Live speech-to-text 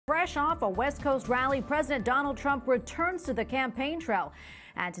Fresh off a West Coast rally, President Donald Trump returns to the campaign trail.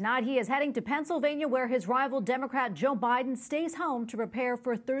 And tonight he is heading to Pennsylvania, where his rival Democrat Joe Biden stays home to prepare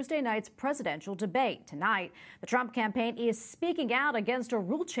for Thursday night's presidential debate. Tonight, the Trump campaign is speaking out against a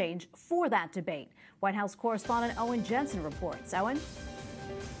rule change for that debate. White House correspondent Owen Jensen reports. Owen?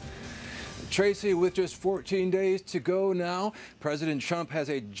 Tracy, with just 14 days to go now, President Trump has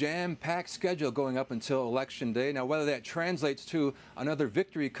a jam-packed schedule going up until Election Day. Now, whether that translates to another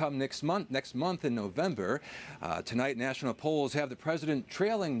victory come next month in November, tonight national polls have the president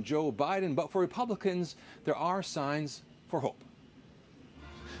trailing Joe Biden, but for Republicans, there are signs for hope.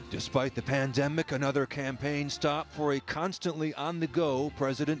 Despite the pandemic, another campaign stop for a constantly on-the-go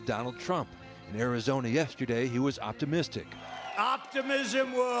President Donald Trump. In Arizona yesterday, he was optimistic.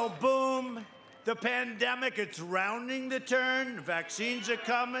 Optimism will boom. The pandemic, it's rounding the turn. Vaccines are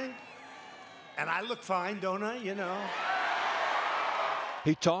coming. And I look fine, don't I? You know.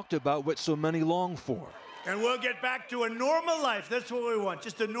 He talked about what so many long for. And we'll get back to a normal life. That's what we want.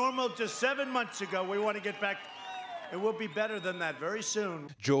 Just 7 months ago, we want to get back. It will be better than that very soon.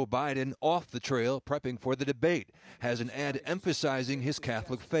 Joe Biden, off the trail, prepping for the debate, has an ad emphasizing his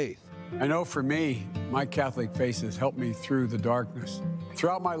Catholic faith. I know for me, my Catholic faith has helped me through the darkness.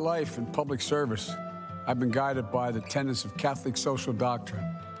 Throughout my life in public service, I've been guided by the tenets of Catholic social doctrine.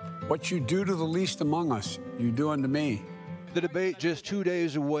 What you do to the least among us, you do unto me. The debate just 2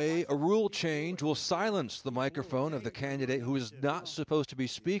 days away. A rule change will silence the microphone of the candidate who is not supposed to be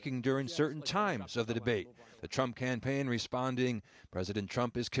speaking during certain times of the debate. The Trump campaign responding, President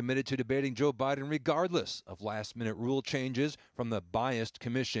Trump is committed to debating Joe Biden regardless of last-minute rule changes from the biased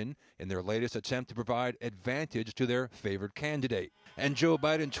commission in their latest attempt to provide advantage to their favored candidate. And Joe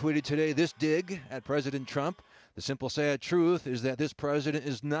Biden tweeted today this dig at President Trump. The simple sad truth is that this president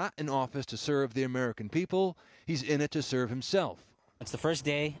is not in office to serve the American people. He's in it to serve himself. It's the first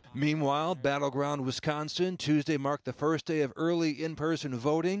day. Meanwhile, battleground Wisconsin, Tuesday marked the first day of early in-person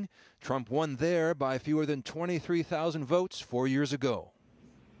voting. Trump won there by fewer than 23,000 votes 4 years ago.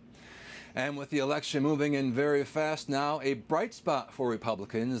 And with the election moving in very fast now, a bright spot for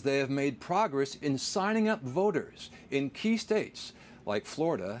Republicans, they have made progress in signing up voters in key states like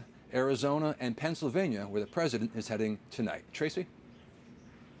Florida, Arizona, and Pennsylvania, where the president is heading tonight. Tracy?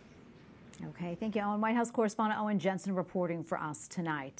 Okay, thank you, Owen. White House correspondent Owen Jensen reporting for us tonight.